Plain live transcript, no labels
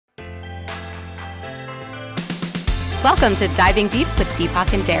Welcome to Diving Deep with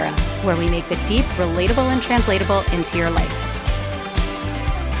Deepak and Darrah, where we make the deep relatable and translatable into your life.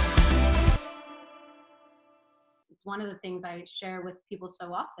 It's one of the things I share with people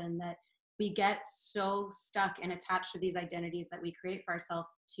so often, that we get so stuck and attached to these identities that we create for ourselves,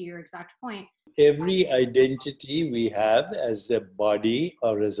 to your exact point. Every identity we have as a body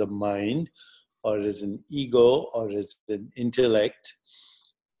or as a mind or as an ego or as an intellect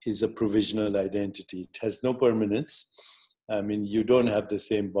is a provisional identity. It has no permanence. I mean, you don't have the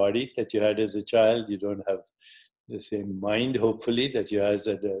same body that you had as a child. You don't have the same mind, hopefully, that you had as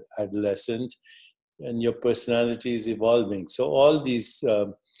an adolescent. And your personality is evolving. So all these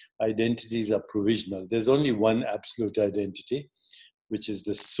identities are provisional. There's only one absolute identity, which is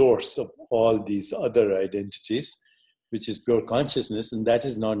the source of all these other identities, which is pure consciousness, and that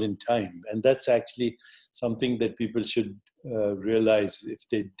is not in time. And that's actually something that people should realize. If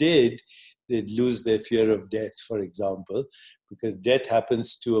they did, they'd lose their fear of death, for example, because death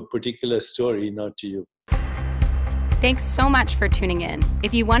happens to a particular story, not to you. Thanks so much for tuning in.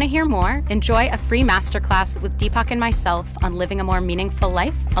 If you want to hear more, enjoy a free masterclass with Deepak and myself on living a more meaningful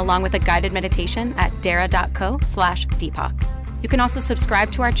life, along with a guided meditation at darrah.co/Deepak. You can also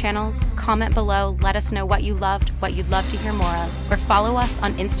subscribe to our channels, comment below, let us know what you loved, what you'd love to hear more of, or follow us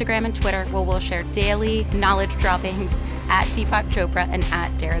on Instagram and Twitter, where we'll share daily knowledge droppings at Deepak Chopra and at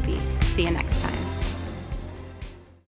Darrah B. See you next time.